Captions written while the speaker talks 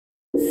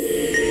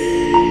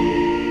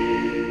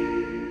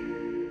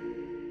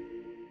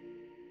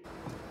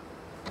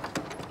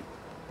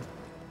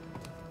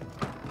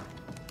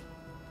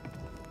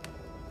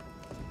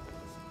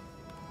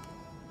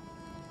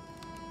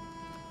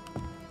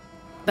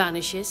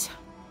Banishers.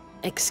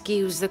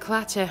 Excuse the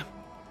clatter.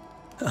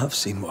 I've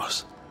seen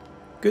worse.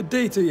 Good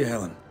day to you,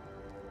 Helen.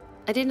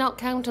 I did not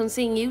count on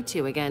seeing you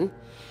two again.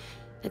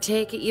 I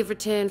take it you've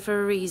returned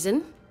for a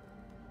reason?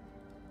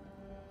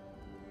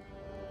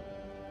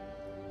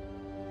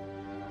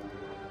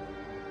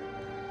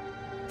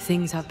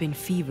 Things have been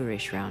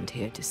feverish round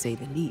here, to say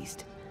the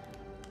least.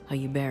 Are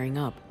you bearing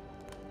up?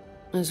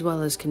 As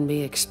well as can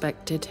be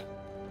expected.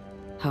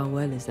 How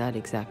well is that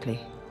exactly?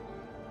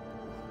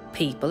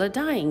 People are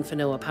dying for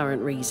no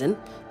apparent reason,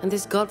 and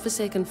this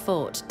godforsaken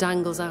fort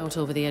dangles out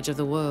over the edge of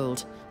the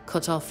world,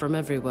 cut off from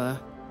everywhere.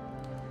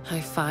 I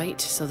fight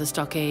so the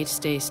stockade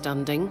stays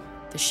standing.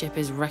 The ship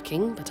is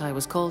wrecking, but I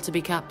was called to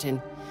be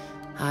captain.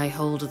 I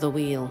hold the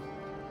wheel.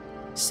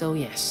 So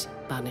yes,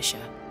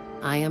 Banisher,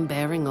 I am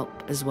bearing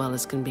up as well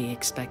as can be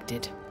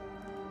expected.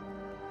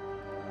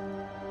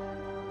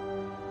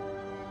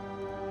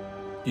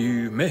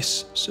 You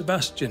miss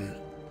Sebastian?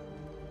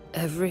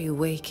 Every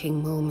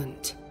waking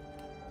moment.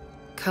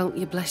 Count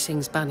your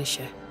blessings,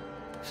 Banisher,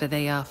 for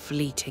they are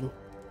fleeting.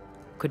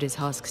 Could his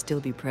husk still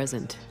be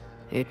present?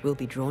 It will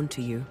be drawn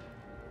to you.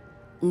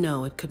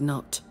 No, it could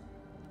not.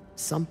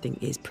 Something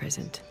is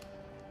present.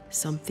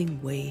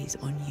 Something weighs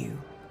on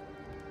you.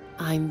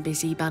 I'm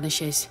busy,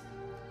 Banishers.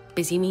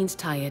 Busy means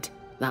tired,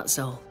 that's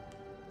all.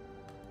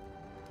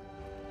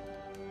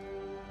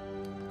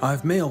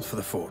 I've mail for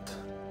the fort.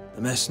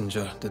 The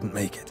messenger didn't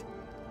make it.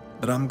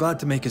 But I'm glad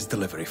to make his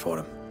delivery for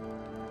him.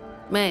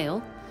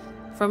 Mail?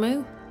 From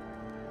who?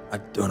 I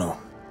don't know.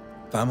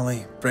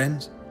 Family?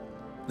 Friends?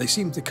 They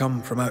seem to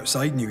come from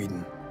outside New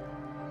Eden.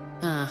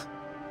 Ah,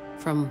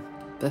 from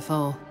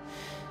before.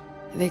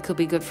 They could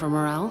be good for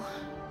morale,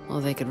 or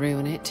they could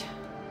ruin it.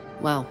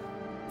 Well,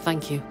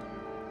 thank you.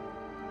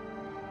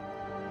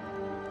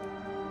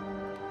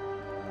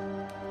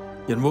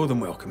 You're more than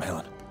welcome,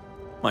 Helen.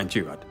 Mind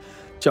you, I'd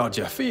charge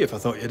you a fee if I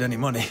thought you had any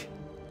money.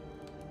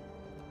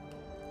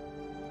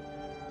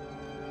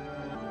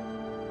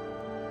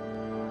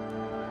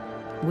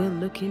 We'll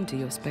look into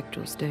your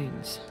spectral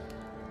stones.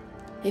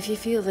 If you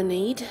feel the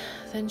need,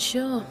 then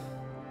sure.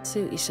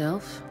 Suit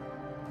yourself.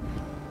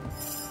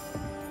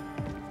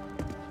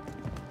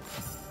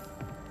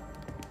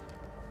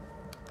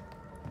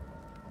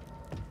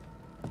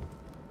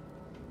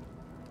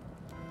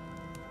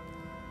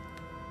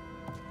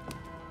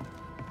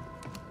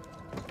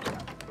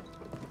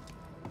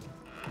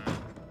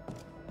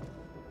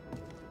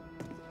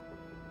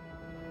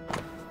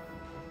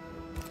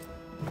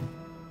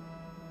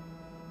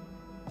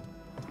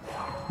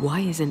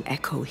 Why is an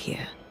echo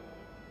here?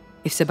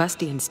 If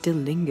Sebastian still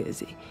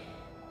lingers, it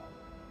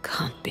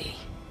can't be.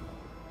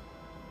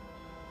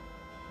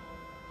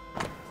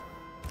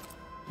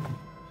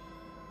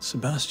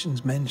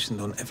 Sebastian's mentioned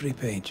on every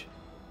page.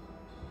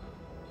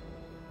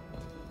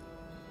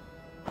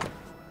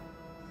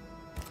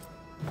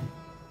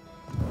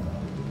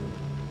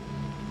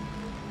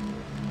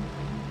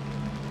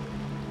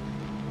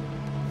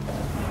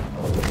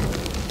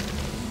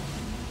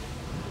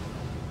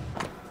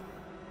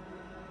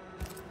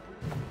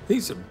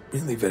 These are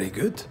really very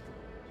good.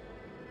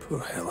 Poor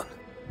Helen.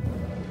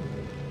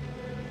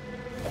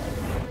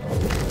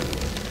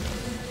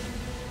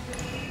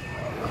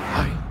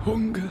 I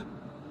hunger.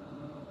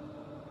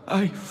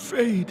 I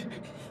fade.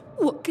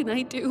 What can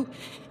I do?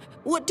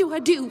 What do I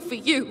do for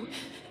you?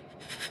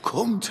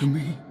 Come to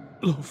me,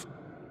 love.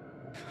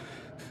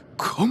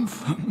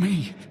 Comfort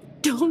me.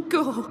 Don't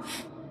go.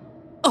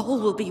 All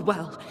will be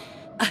well.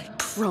 I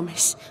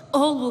promise.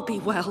 All will be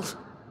well.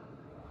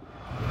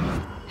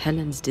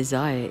 Helen's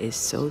desire is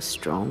so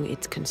strong,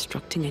 it's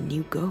constructing a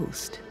new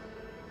ghost.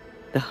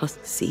 The husk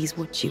sees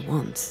what she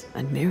wants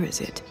and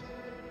mirrors it.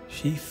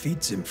 She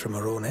feeds him from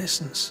her own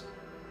essence.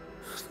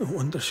 No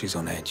wonder she's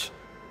on edge.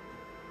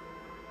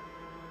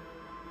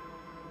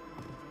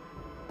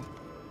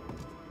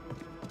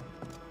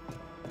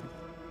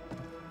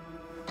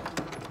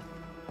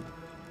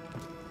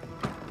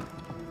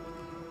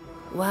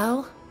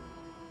 Well?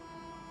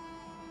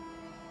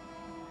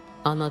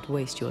 I'll not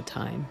waste your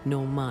time,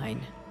 nor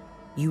mine.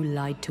 You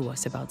lied to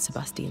us about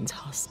Sebastian's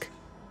husk.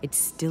 It's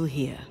still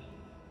here.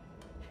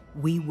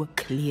 We were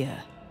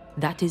clear.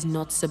 That is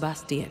not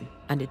Sebastian,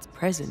 and its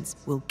presence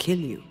will kill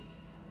you.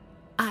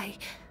 I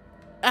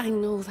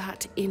know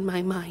that in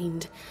my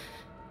mind.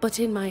 But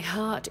in my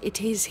heart, it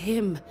is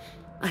him.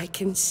 I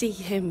can see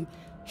him,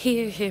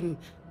 hear him,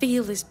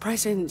 feel his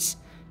presence.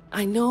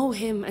 I know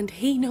him, and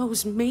he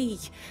knows me.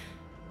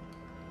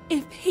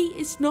 If he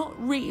is not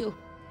real,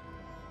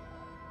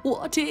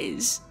 what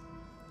is?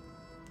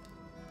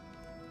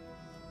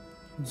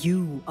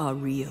 You are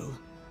real.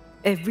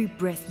 Every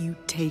breath you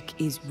take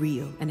is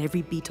real, and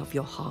every beat of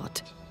your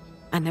heart.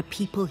 And the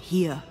people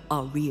here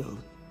are real.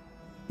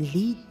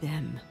 Lead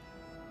them.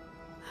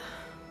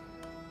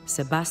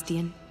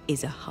 Sebastian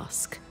is a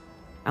husk.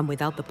 And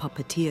without the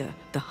puppeteer,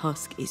 the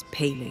husk is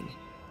paling.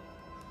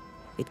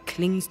 It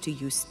clings to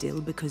you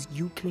still because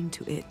you cling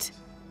to it.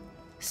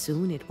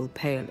 Soon it will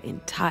pale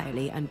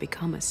entirely and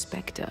become a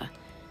specter.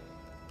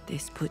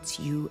 This puts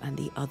you and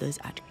the others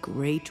at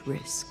great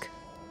risk.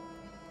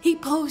 He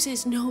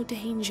poses no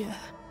danger.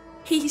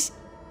 He's...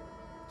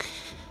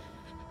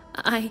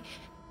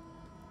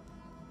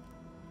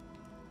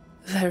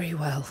 Very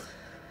well.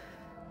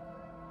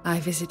 I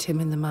visit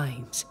him in the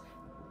mines.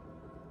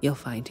 You'll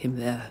find him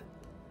there.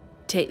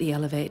 Take the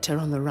elevator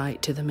on the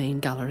right to the main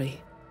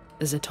gallery.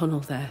 There's a tunnel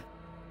there.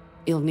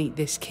 You'll need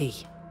this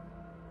key.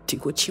 Do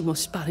what you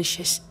must,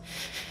 Banishers.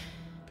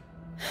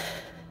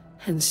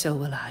 And so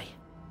will I.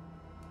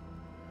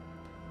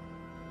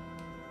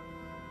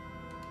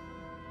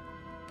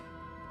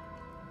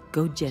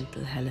 Go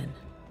gentle, Helen.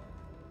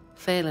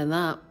 Failing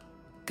that,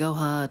 go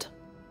hard.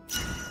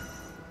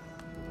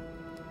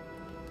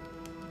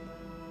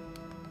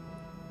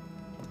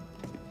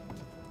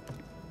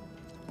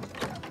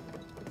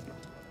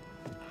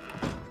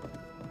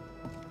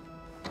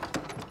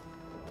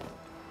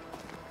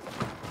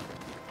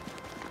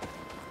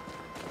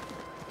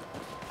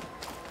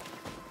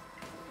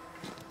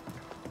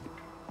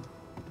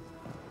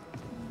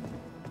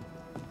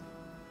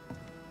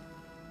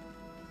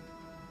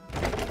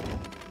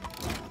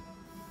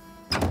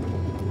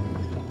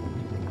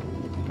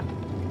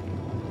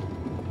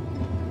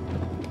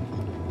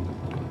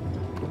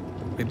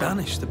 We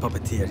banished the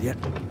puppeteer, yet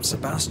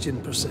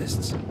Sebastian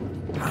persists.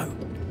 How?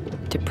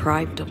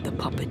 Deprived of the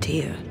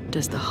puppeteer,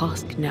 does the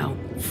husk now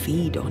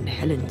feed on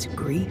Helen's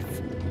grief?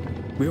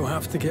 We'll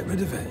have to get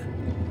rid of it.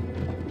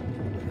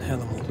 And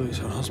Helen will lose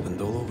her husband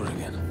all over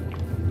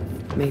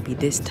again. Maybe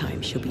this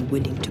time she'll be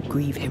willing to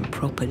grieve him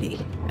properly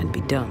and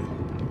be done.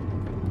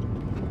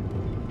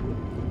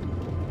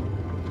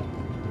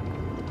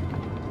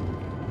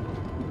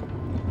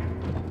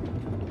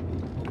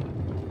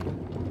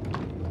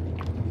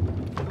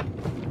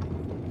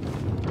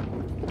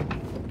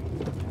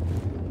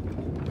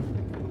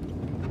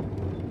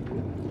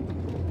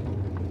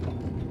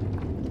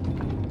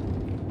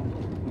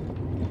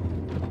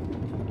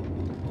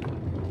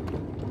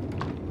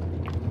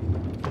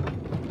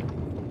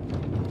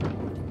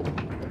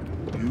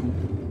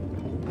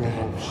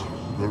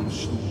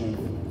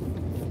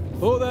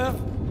 Oh there!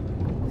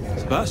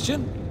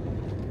 Sebastian?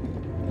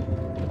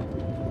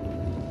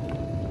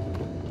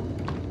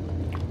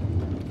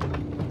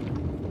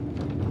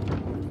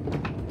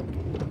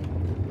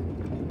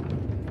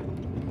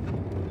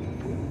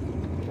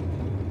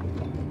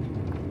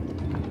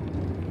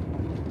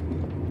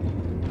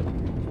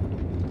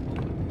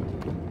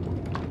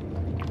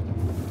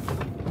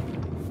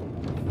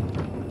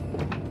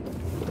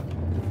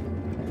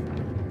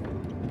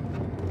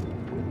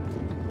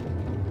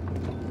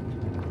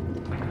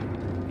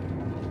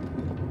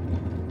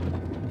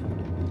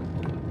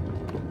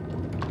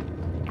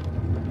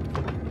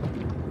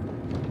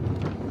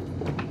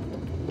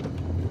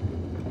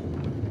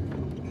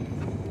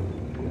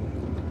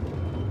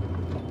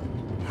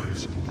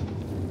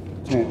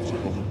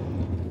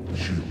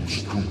 She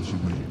must come to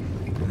me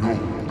no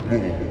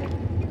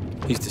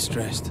more. He's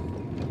distressed.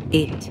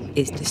 It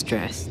is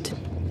distressed.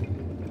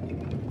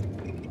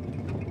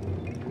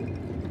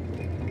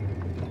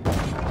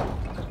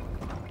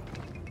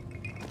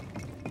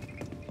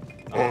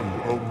 I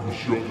am the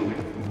shadow of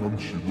the man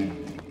she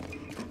loved,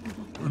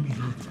 and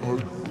yet I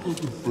have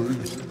a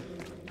faith.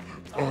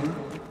 I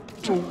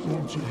don't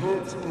want to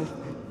hurt her.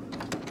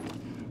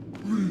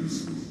 Please,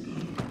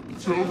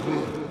 tell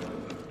her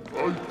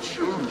I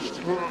cherished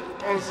her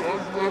as I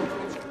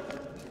left.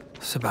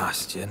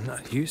 Sebastian, are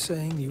you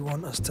saying you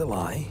want us to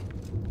lie?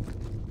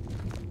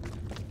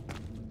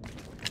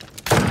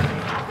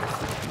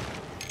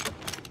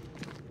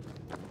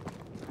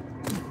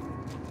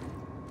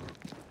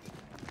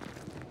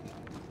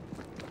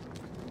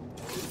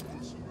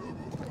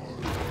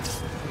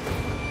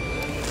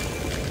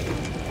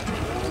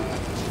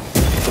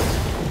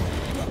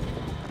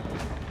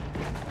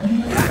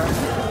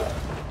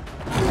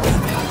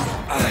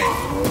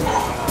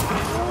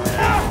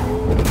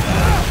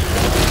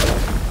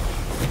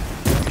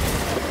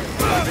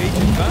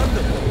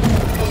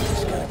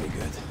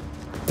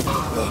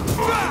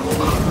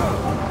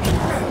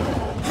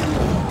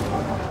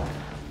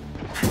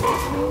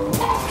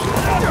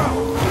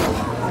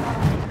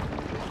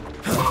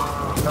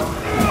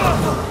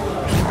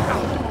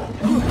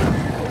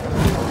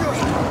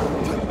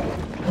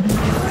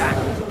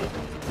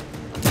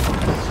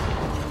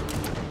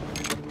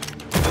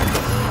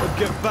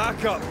 Get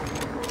back up!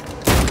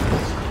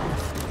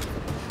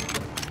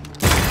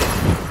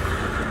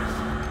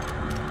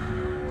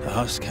 The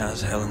husk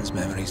has Helen's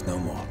memories no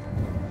more.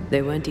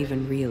 They weren't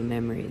even real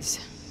memories.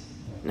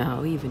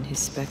 Now even his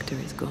specter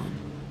is gone.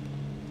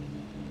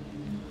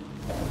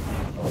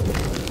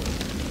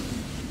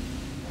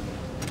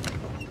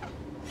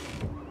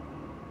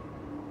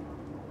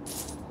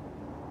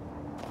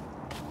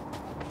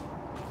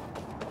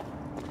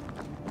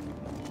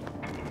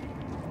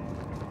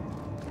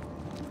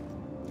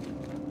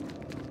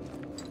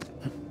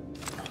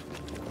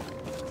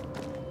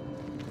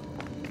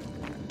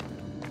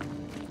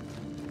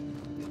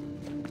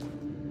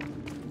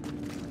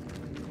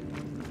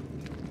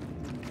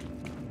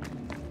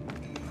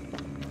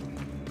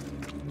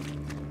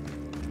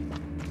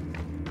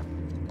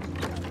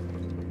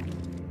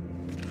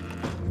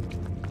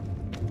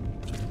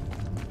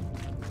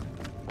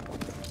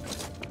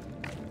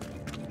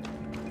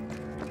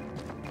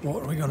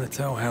 What are we gonna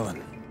tell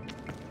Helen?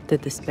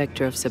 That the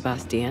spectre of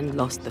Sebastian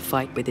lost the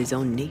fight with his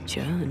own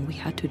nature and we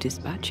had to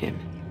dispatch him.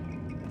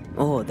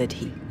 Or that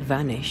he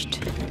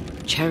vanished,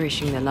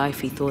 cherishing the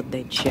life he thought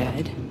they'd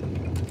shared.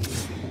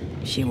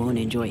 She won't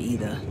enjoy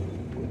either.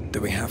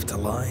 Do we have to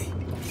lie?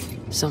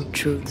 Some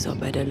truths are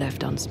better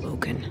left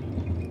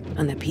unspoken,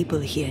 and the people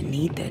here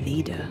need their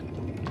leader.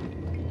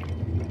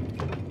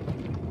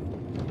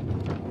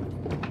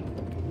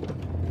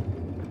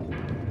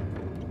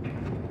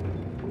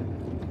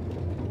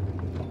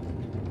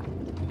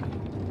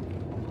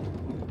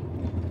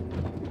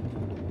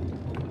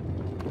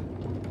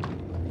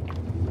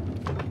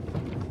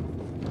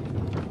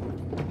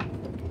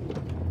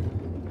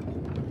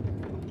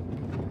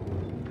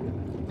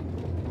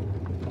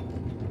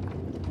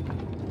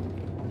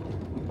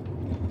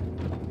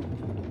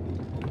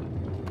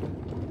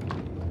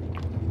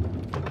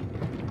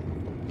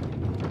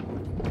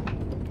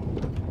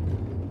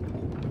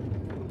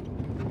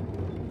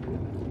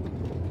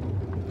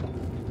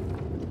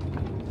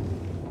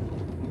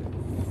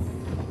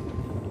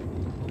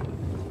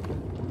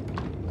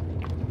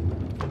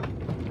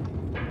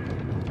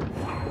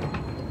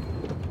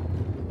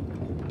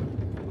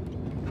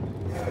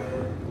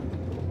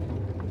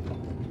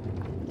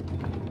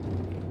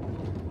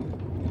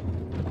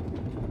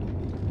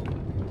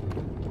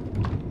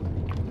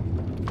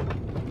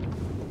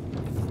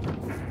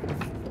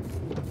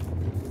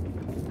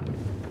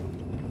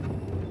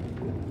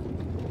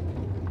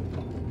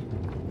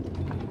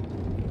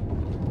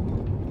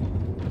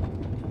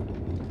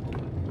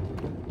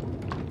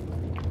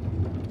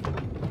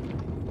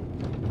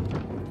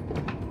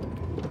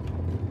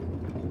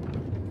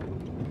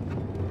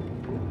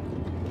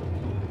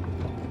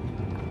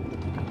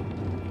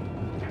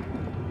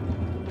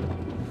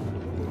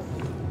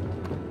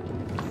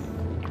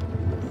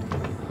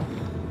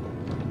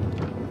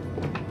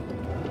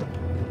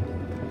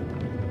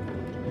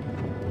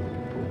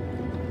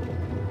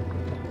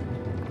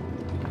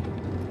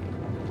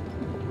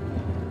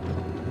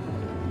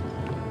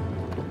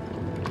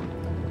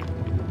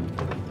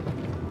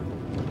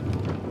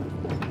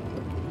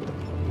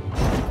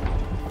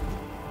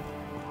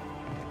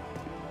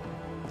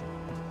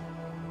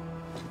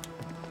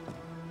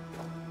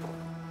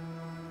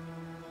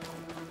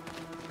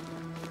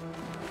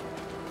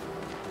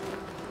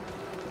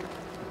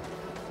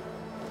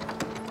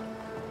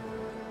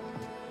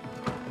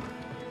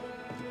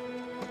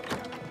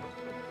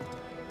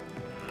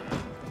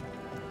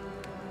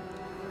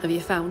 Have you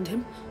found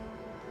him?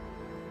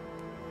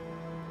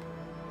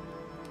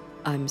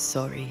 I'm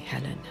sorry,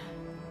 Helen.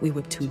 We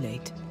were too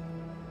late.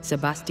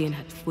 Sebastian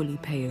had fully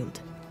paled.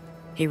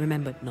 He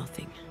remembered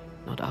nothing.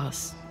 Not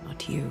us,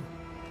 not you.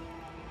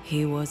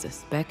 He was a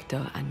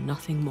spectre and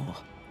nothing more.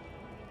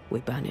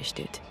 We banished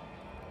it.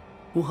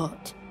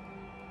 What?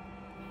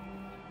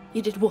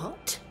 You did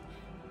what?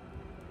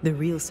 The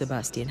real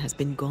Sebastian has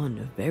been gone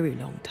a very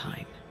long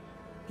time.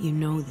 You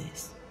know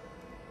this.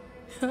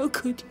 How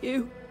could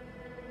you?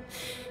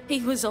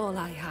 He was all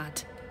I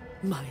had.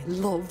 My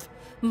love,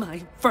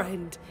 my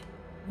friend,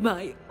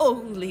 my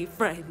only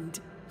friend.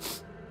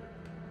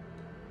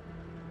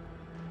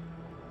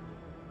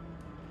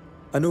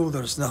 I know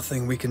there's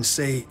nothing we can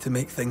say to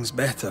make things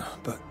better,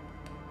 but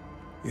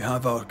you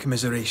have our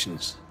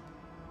commiserations.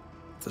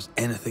 If there's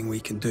anything we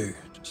can do,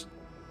 just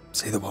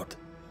say the word.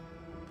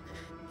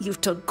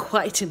 You've done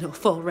quite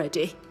enough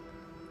already.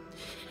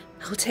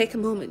 I'll take a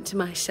moment to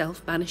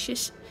myself,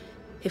 Banishers,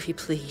 if you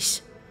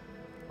please.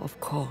 Of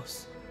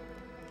course.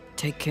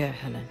 Take care,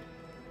 Helen.